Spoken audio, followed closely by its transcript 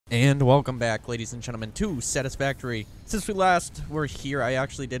And welcome back, ladies and gentlemen, to Satisfactory. Since we last were here, I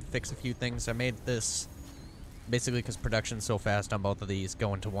actually did fix a few things. I made this basically because production's so fast on both of these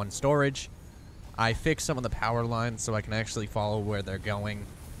go into one storage. I fixed some of the power lines so I can actually follow where they're going.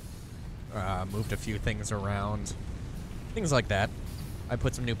 Moved a few things around. Things like that. I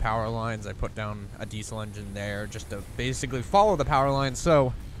put some new power lines. I put down a diesel engine there just to basically follow the power lines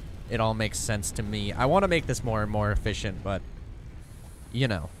so it all makes sense to me. I want to make this more and more efficient, but you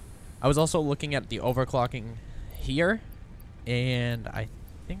know. I was also looking at the overclocking here, and I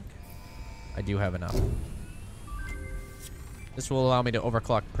think I do have enough. This will allow me to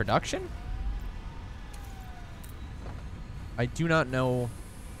overclock production. I do not know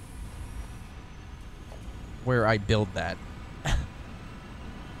where I build that.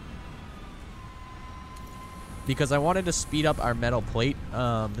 Because I wanted to speed up our metal plate.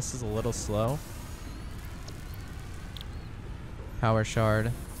 This is a little slow. Power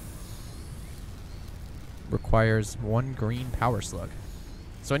shard requires 1 green power slug.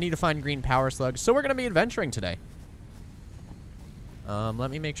 So I need to find green power slugs. So we're going to be adventuring today.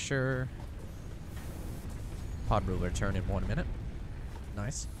 Let me make sure. Pod ruler turn in 1 minute.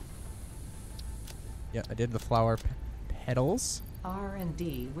 Nice. Yeah, I did the flower petals.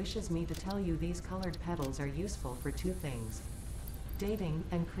 R&D wishes me to tell you these colored petals are useful for 2 things. Dating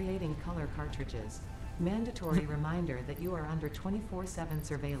and creating color cartridges. Mandatory reminder that you are under 24/7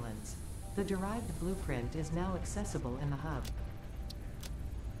 surveillance. The derived blueprint is now accessible in the hub.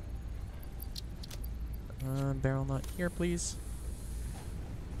 Barrel nut here, please.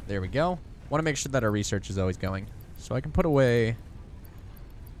 There we go. Want to make sure that our research is always going. So I can put away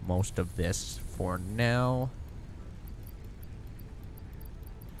most of this for now.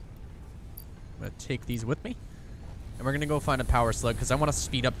 I'm going to take these with me. And we're going to go find a power slug because I want to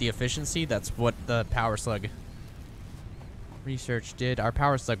speed up the efficiency. That's what the power slug research did. Our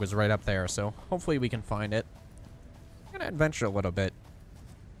power slug was right up there, so hopefully we can find it. I'm going to adventure a little bit.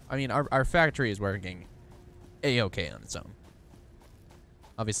 I mean, our factory is working A-okay on its own.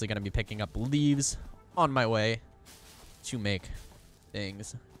 Obviously going to be picking up leaves on my way to make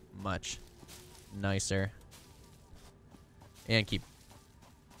things much nicer. And keep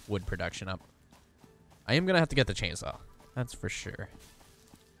wood production up. I am going to have to get the chainsaw. That's for sure.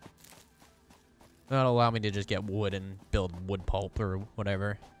 That'll allow me to just get wood and build wood pulp or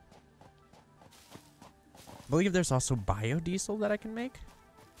whatever. I believe there's also biodiesel that I can make.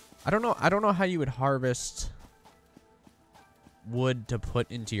 I don't know how you would harvest wood to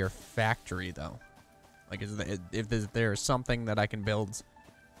put into your factory, though. Like, if there's something that I can build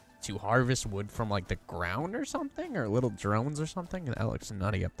to harvest wood from, like, the ground or something? Or little drones or something? That looks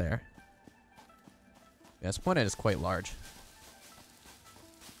nutty up there. Yeah, this planet is quite large.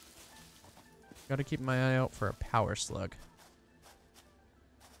 Gotta keep my eye out for a power slug.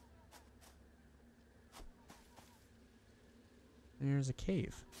 There's a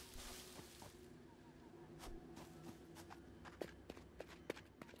cave.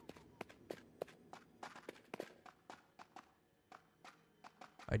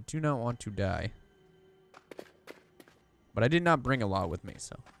 I do not want to die. But I did not bring a lot with me,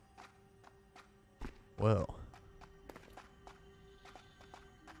 so. Whoa.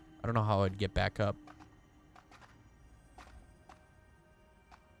 I don't know how I'd get back up.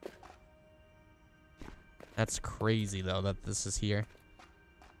 That's crazy, though, that this is here.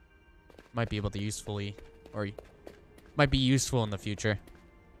 Might be able to usefully, or might be useful in the future.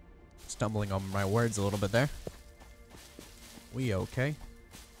 Stumbling on my words a little bit there. We okay?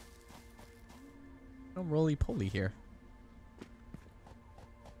 No roly-poly here.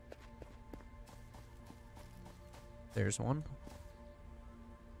 There's one.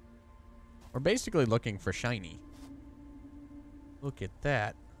 We're basically looking for shiny. Look at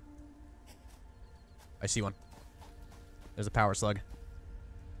that. I see one. There's a power slug.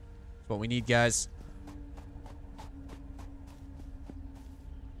 That's what we need, guys.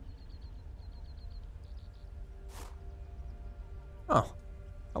 Oh.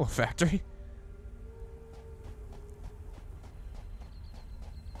 Hello, factory.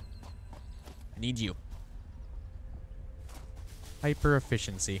 I need you. Hyper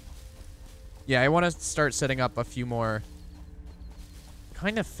efficiency. Yeah, I want to start setting up a few more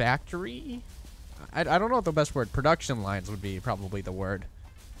kind of factory. I don't know what the best word. Production lines would be probably the word.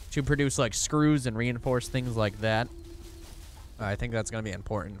 To produce like screws and reinforce things like that. I think that's going to be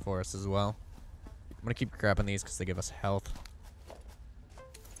important for us as well. I'm going to keep grabbing these because they give us health.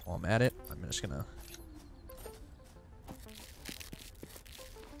 While I'm at it, I'm just going to...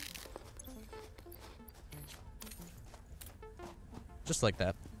 Just like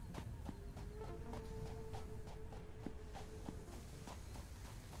that.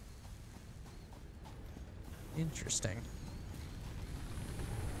 Interesting.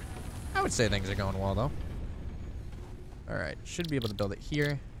 I would say things are going well, though. Alright, should be able to build it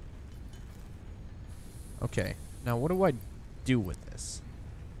here. Okay, now what do I do with this?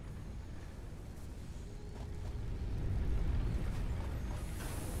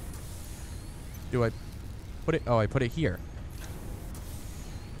 Do I put it... Oh, I put it here.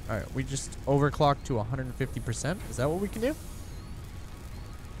 Alright, we just overclocked to 150%. Is that what we can do?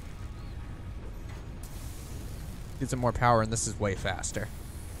 Get some more power, and this is way faster.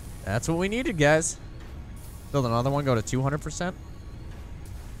 That's what we needed, guys. Build another one, go to 200%.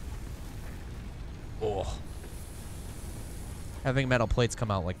 Oh. Having metal plates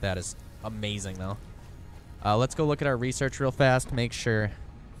come out like that is amazing, though. Let's go look at our research real fast. Make sure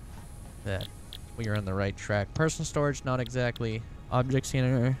that we are on the right track. Personal storage, not exactly. Object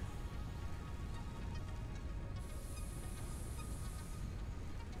scanner.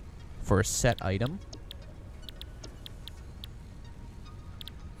 For a set item.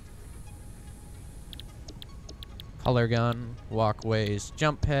 Color gun, walkways,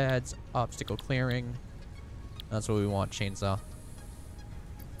 jump pads, obstacle clearing. That's what we want, chainsaw.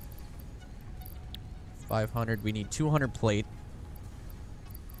 500, we need 200 plate.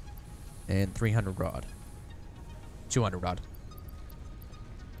 And 300 rod. 200 rod.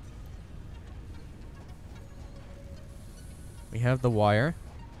 We have the wire.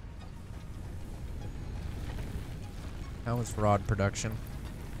 How is rod production?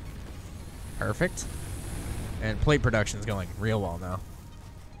 Perfect. And plate production is going real well now.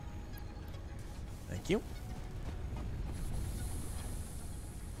 Thank you.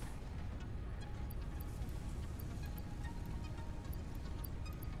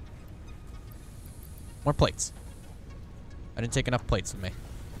 More plates. I didn't take enough plates with me.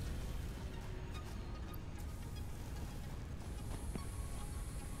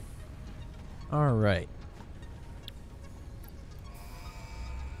 All right.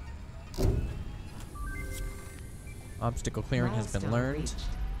 Obstacle clearing has been learned. Reached.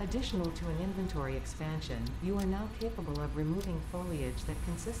 Additional to an inventory expansion, you are now capable of removing foliage that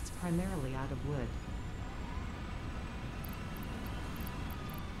consists primarily out of wood.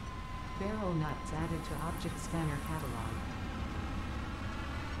 Barrel nuts added to object scanner catalog.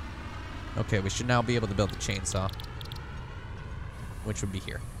 Okay, we should now be able to build the chainsaw, which would be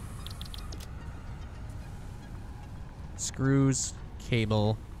here. Screws,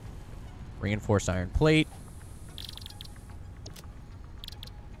 cable, reinforced iron plate.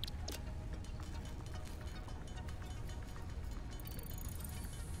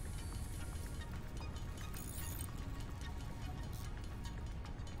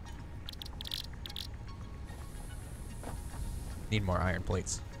 Need more iron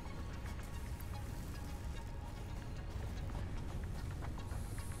plates.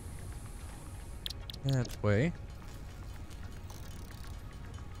 That way.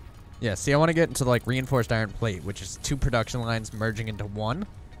 Yeah, see, I want to get into, like, reinforced iron plate, which is 2 production lines merging into 1.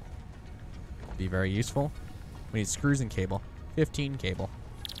 Be very useful. We need screws and cable. 15 cable.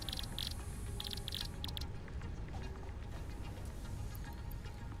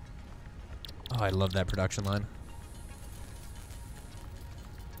 Oh, I love that production line.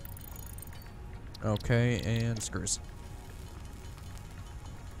 Okay, and screws.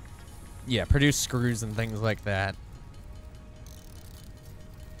 Yeah, produce screws and things like that.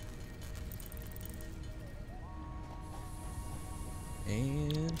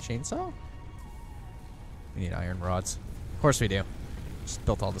 And chainsaw? We need iron rods. Of course we do. Just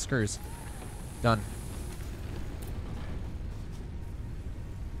built all the screws. Done.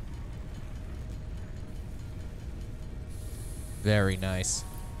 Very nice.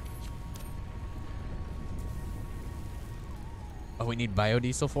 Oh, we need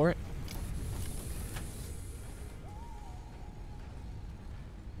biodiesel for it?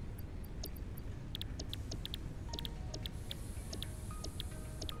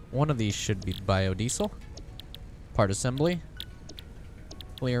 One of these should be biodiesel. Part assembly.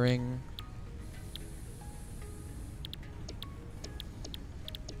 Clearing.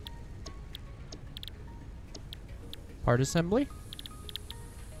 Part assembly.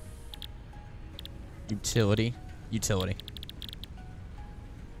 Utility. Utility.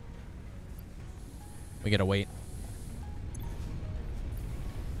 We gotta wait.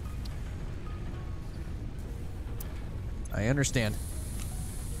 I understand.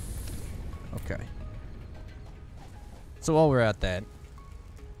 Okay. So while we're at that,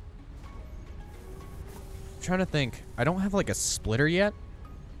 I'm trying to think. I don't have like a splitter yet.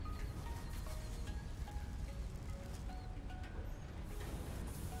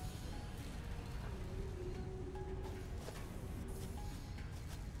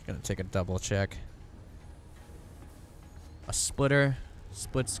 Gonna take a double check. a splitter.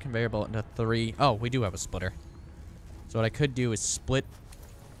 Splits conveyor belt into 3. Oh, we do have a splitter. So what I could do is split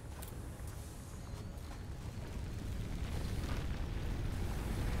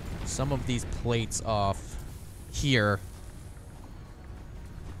some of these plates off here.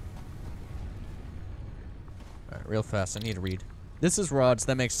 Alright, real fast. I need to read. This is rods.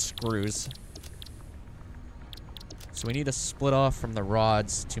 That makes screws. So we need to split off from the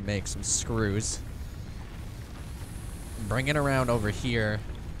rods to make some screws. Bring it around over here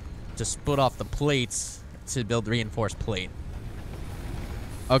to split off the plates to build reinforced plate.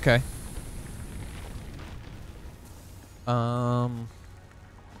 Okay. I'd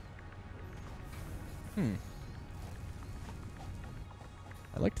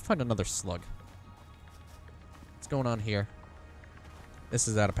like to find another slug. What's going on here? This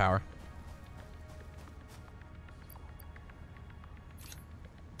is out of power.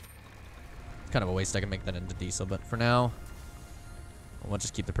 It's kind of a waste. I can make that into diesel, but for now, we'll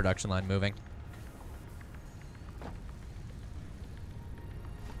just keep the production line moving.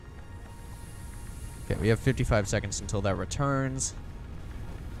 Okay, we have 55 seconds until that returns.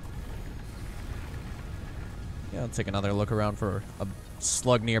 Yeah, I'll take another look around for a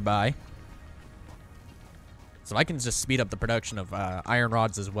slug nearby. So I can just speed up the production of iron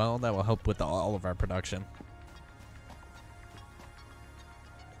rods as well. That will help with all of our production.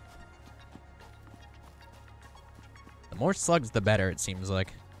 The more slugs, the better, it seems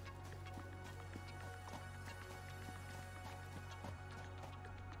like.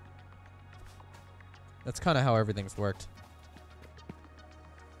 That's kind of how everything's worked.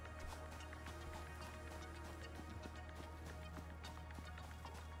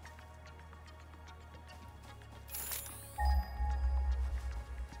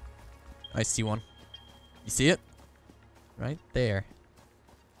 I see one. You see it? Right there.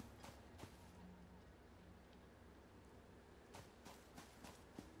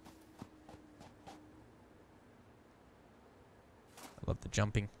 I love the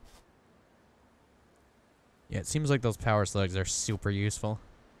jumping. Yeah, it seems like those power slugs are super useful.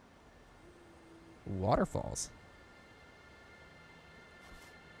 Waterfalls.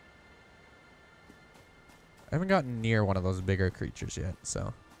 I haven't gotten near one of those bigger creatures yet,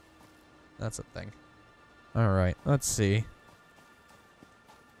 so that's a thing. Alright, let's see.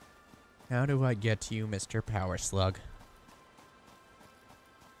 How do I get to you, Mr. Power Slug?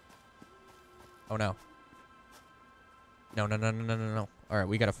 Oh, no. No, no, no, no, no, no, no. Alright,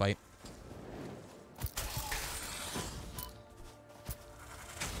 we gotta fight.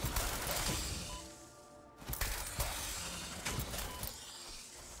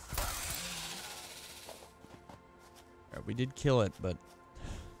 Alright, we did kill it, but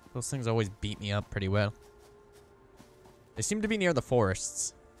those things always beat me up pretty well. They seem to be near the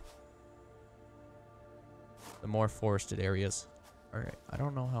forests. The more forested areas. Alright, I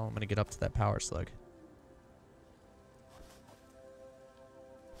don't know how I'm gonna get up to that power slug.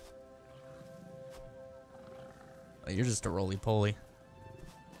 Oh, you're just a roly-poly.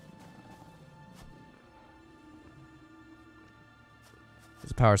 There's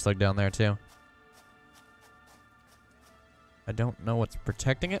a power slug down there, too. I don't know what's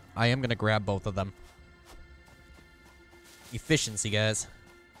protecting it. I am gonna grab both of them. Efficiency, guys.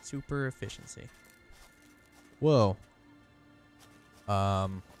 Super efficiency. Whoa.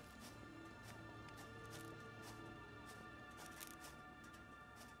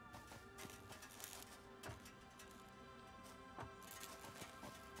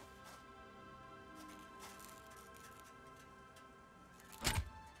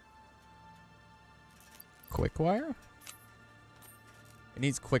 Quick wire? It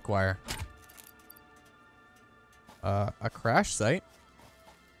needs quick wire. A crash site?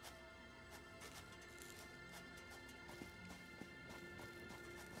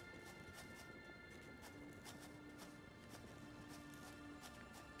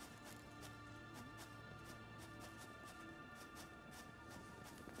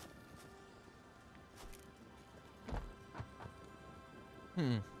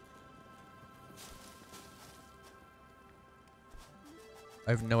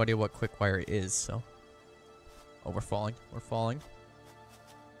 I have no idea what quick wire is, so. Oh, we're falling. We're falling.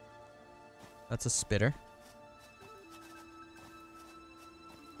 That's a spitter.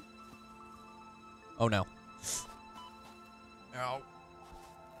 Oh, no. Ow.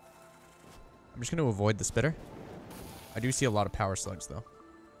 I'm just going to avoid the spitter. I do see a lot of power slugs, though.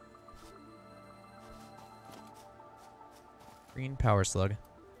 Green power slug.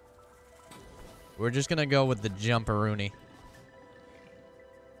 We're just going to go with the jumperoonie.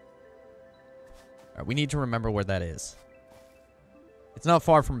 Alright, we need to remember where that is. It's not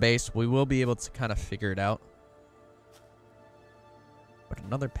far from base. We will be able to kind of figure it out. But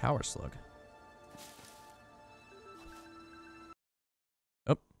another power slug.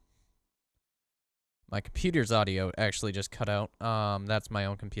 Oh. My computer's audio actually just cut out. That's my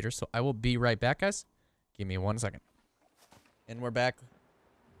own computer, so I will be right back, guys. Give me 1 second. And we're back,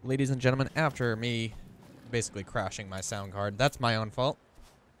 ladies and gentlemen, after me basically crashing my sound card. That's my own fault.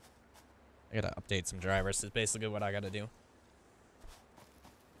 I gotta update some drivers, is basically what I gotta do.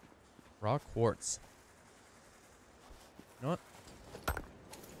 Raw quartz. You know what?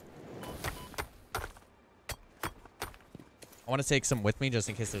 I want to take some with me just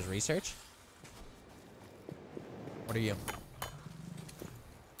in case there's research. What are you?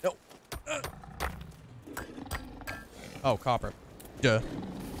 No. Oh, copper. Duh.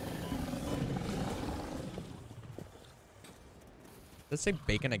 Does it say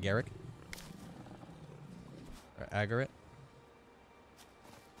bacon agaric? Or agarite?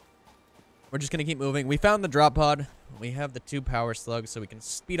 We're just gonna keep moving. We found the drop pod. We have the 2 power slugs, so we can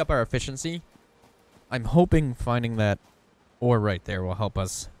speed up our efficiency. I'm hoping finding that ore right there will help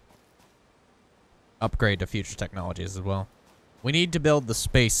us upgrade to future technologies as well. We need to build the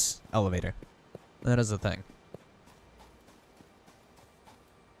space elevator. That is the thing.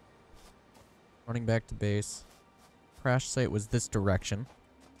 Running back to base. Crash site was this direction.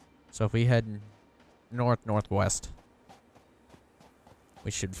 So if we head north-northwest,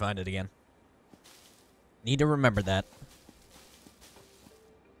 we should find it again. Need to remember that.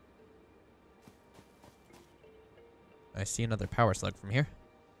 I see another power slug from here.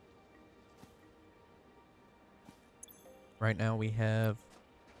 Right now we have...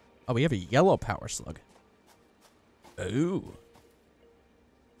 Oh, we have a yellow power slug. Ooh.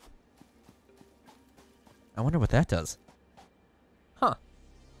 I wonder what that does. Huh.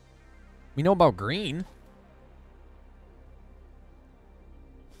 We know about green.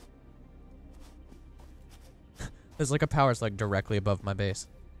 There's like a power slug directly above my base.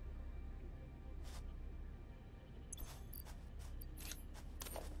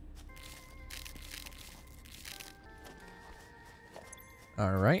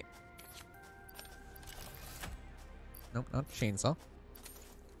 All right. Nope, not chainsaw.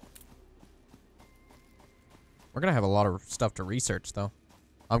 We're gonna have a lot of stuff to research, though.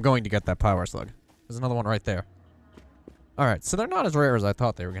 I'm going to get that power slug. There's another one right there. All right, so they're not as rare as I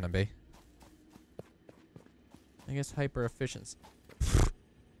thought they were gonna be. I guess hyper efficiency.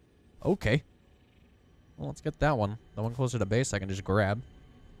 Okay. Well, let's get that one. The one closer to base I can just grab.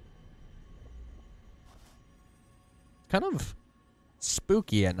 Kind of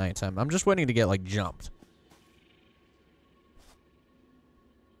spooky at nighttime. I'm just waiting to get, like, jumped.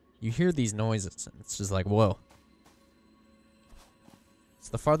 You hear these noises, and it's just like, whoa. So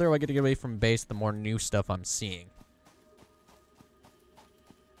the farther I get to get away from base, the more new stuff I'm seeing.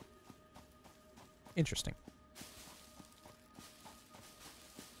 Interesting.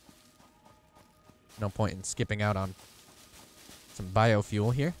 No point in skipping out on some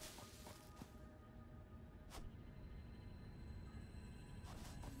biofuel here.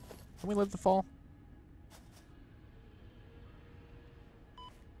 Can we live the fall?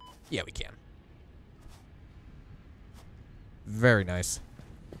 Yeah, we can. Very nice.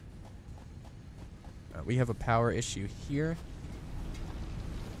 We have a power issue here.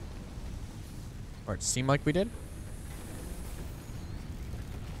 Or it seemed like we did.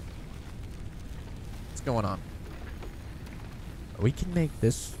 What's going on? We can make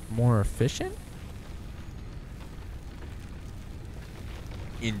this more efficient?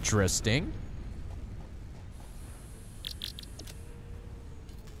 Interesting.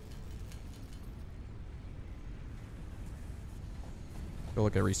 Go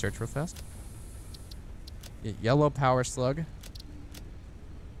look at research real fast. Yellow power slug.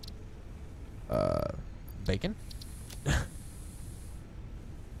 Bacon?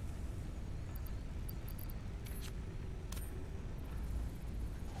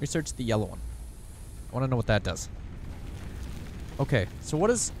 Research the yellow one. I want to know what that does. Okay, so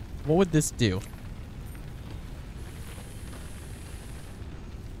what would this do?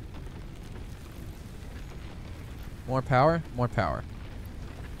 More power? More power.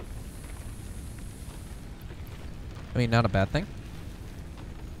 I mean, not a bad thing.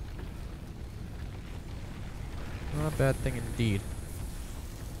 Not a bad thing indeed.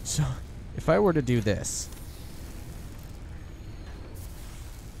 So, if I were to do this...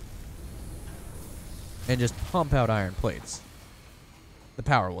 and just pump out iron plates, the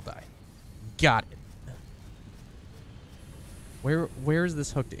power will die. Got it. Where is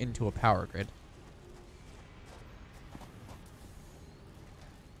this hooked into a power grid?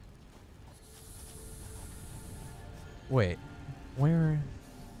 Wait, where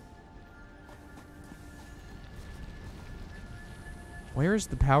Where is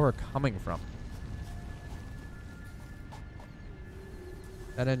the power coming from?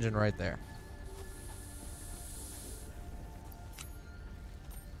 That engine right there.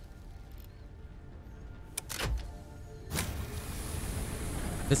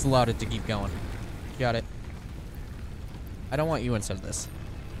 This allowed it to keep going. Got it. I don't want you inside of this.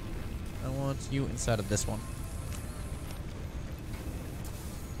 I want you inside of this one.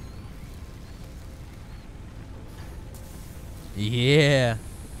 Yeah.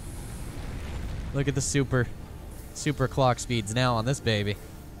 Look at the super clock speeds now on this baby.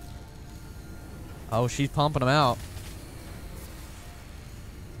 Oh, she's pumping them out.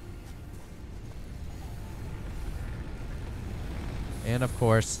 And of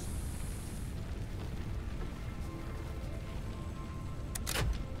course,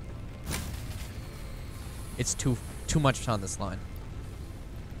 it's too much on this line.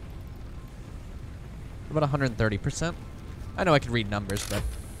 About 130%. I know I can read numbers, but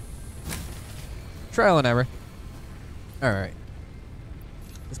trial and error. All right.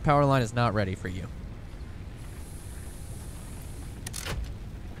 This power line is not ready for you.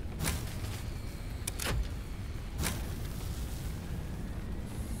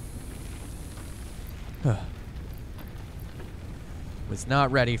 Was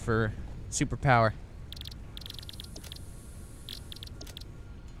not ready for superpower.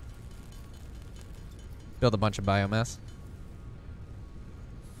 Build a bunch of biomass.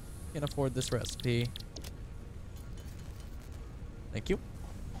 Can't afford this recipe. Thank you.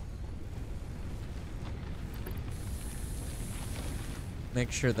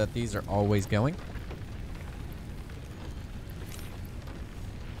 Make sure that these are always going.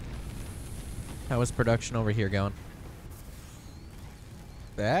 How is production over here going?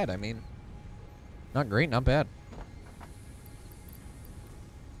 Bad, I mean. Not great, not bad.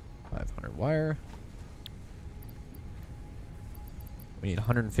 500 wire. We need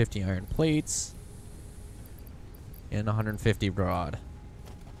 150 iron plates. And 150 rod.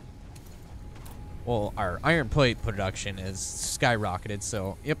 Well, our iron plate production is skyrocketed,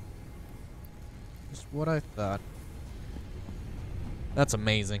 so, yep. Just what I thought. That's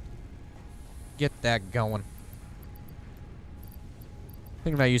amazing. Get that going.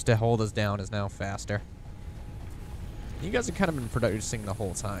 Thing that used to hold us down is now faster. You guys have kind of been producing the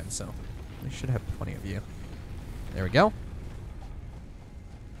whole time, so we should have plenty of you. There we go.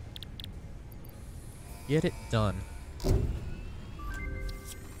 Get it done.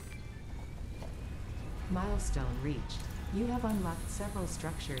 Milestone reached. You have unlocked several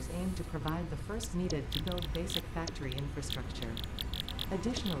structures aimed to provide the first needed to build basic factory infrastructure.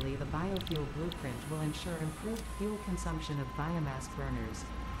 Additionally, the biofuel blueprint will ensure improved fuel consumption of biomass burners.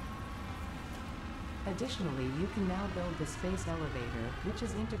 Additionally, you can now build the space elevator, which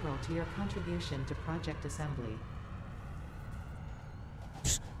is integral to your contribution to project assembly.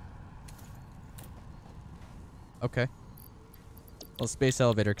 Okay. Well, the space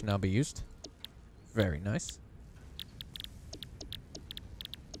elevator can now be used. Very nice.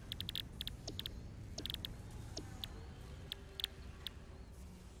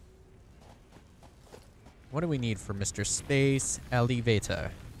 What do we need for Mr. Space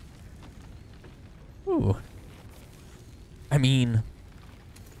Elevator? Ooh. I mean...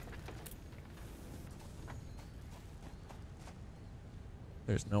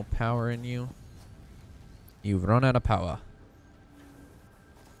 There's no power in you. You've run out of power.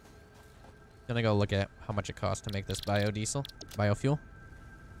 Gonna go look at how much it costs to make this biodiesel. Biofuel.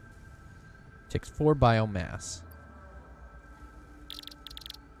 Takes 4 biomass.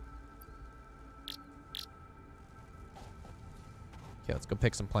 Okay, let's go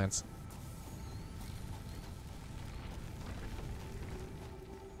pick some plants.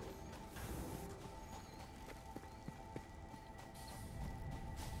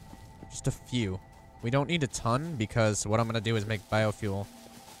 Just a few. We don't need a ton because what I'm going to do is make biofuel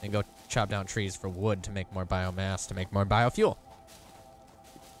and go chop down trees for wood to make more biomass to make more biofuel.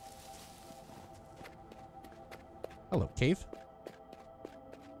 Hello, cave.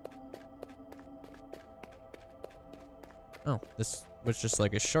 Oh, this was just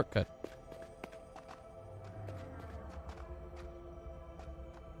like a shortcut.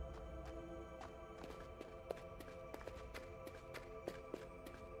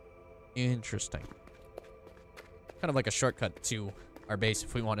 Interesting. Kind of like a shortcut to our base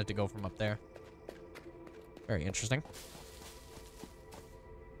if we wanted to go from up there. Very interesting.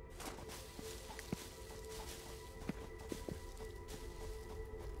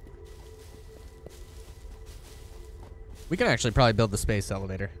 We can actually probably build the space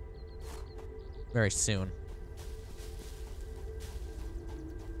elevator very soon.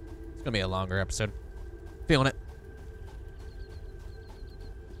 It's gonna be a longer episode. Feeling it.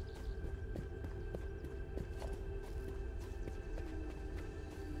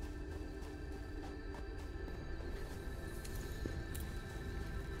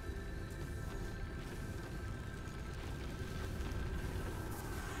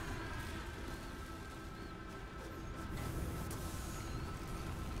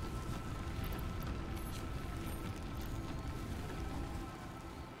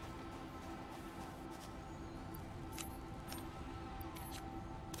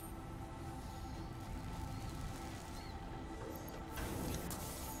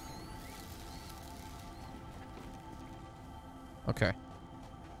 Okay.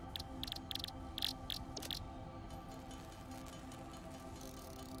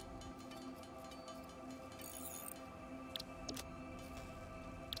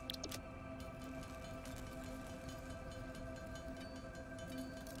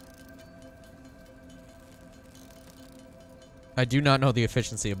 I do not know the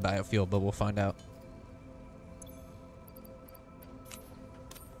efficiency of biofuel, but we'll find out.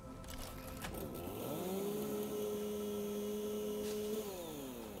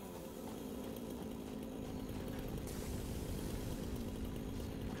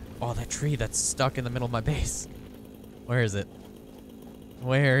 Oh, that tree that's stuck in the middle of my base. Where is it?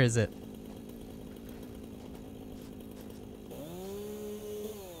 Where is it?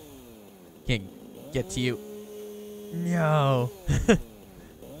 Can't get to you. No.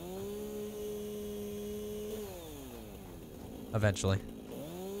 Eventually.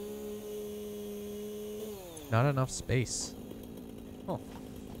 Not enough space. Oh.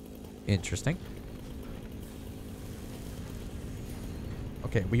 Interesting.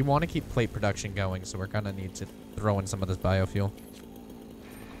 Okay, we want to keep plate production going, so we're gonna need to throw in some of this biofuel.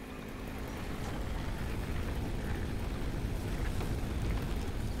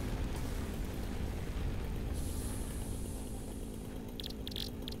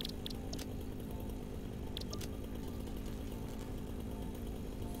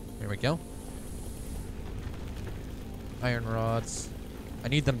 There we go. Iron rods. I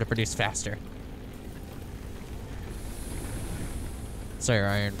need them to produce faster. Sorry,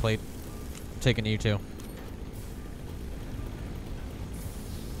 iron plate. I'm taking you too.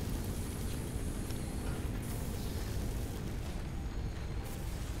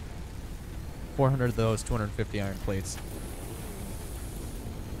 $400 of those, 250 iron plates.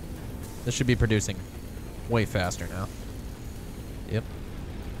 This should be producing way faster now. Yep.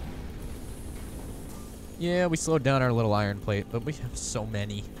 Yeah, we slowed down our little iron plate, but we have so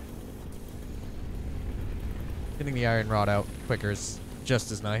many. Getting the iron rod out quicker is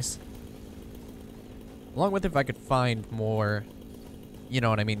just as nice. Along with if I could find more, you know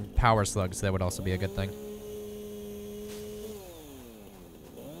what I mean, power slugs, that would also be a good thing.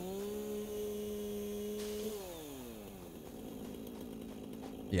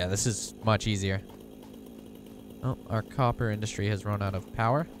 Yeah, this is much easier. Oh, our copper industry has run out of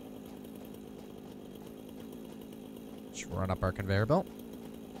power. Let's run up our conveyor belt.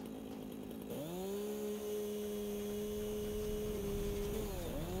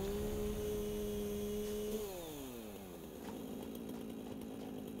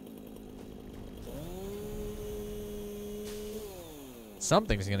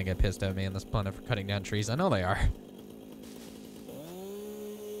 Something's gonna get pissed at me in this planet for cutting down trees. I know they are.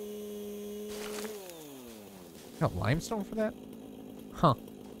 Got limestone for that? Huh.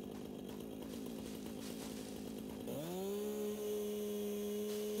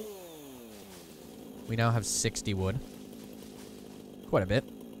 We now have 60 wood. Quite a bit.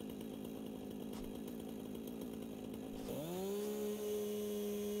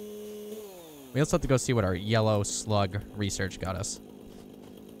 We also have to go see what our yellow slug research got us.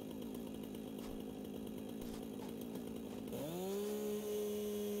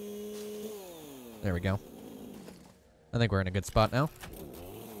 There we go. I think we're in a good spot now.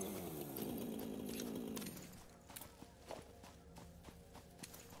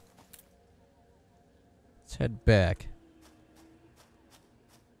 Let's head back.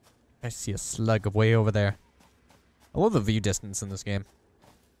 I see a slug way over there. I love the view distance in this game.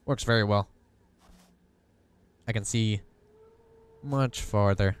 Works very well. I can see much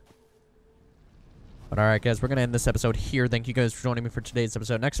farther. But alright guys, we're going to end this episode here. Thank you guys for joining me for today's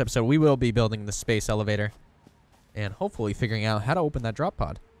episode. Next episode, we will be building the space elevator. And hopefully figuring out how to open that drop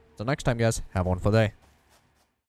pod. Until next time guys, have a wonderful day.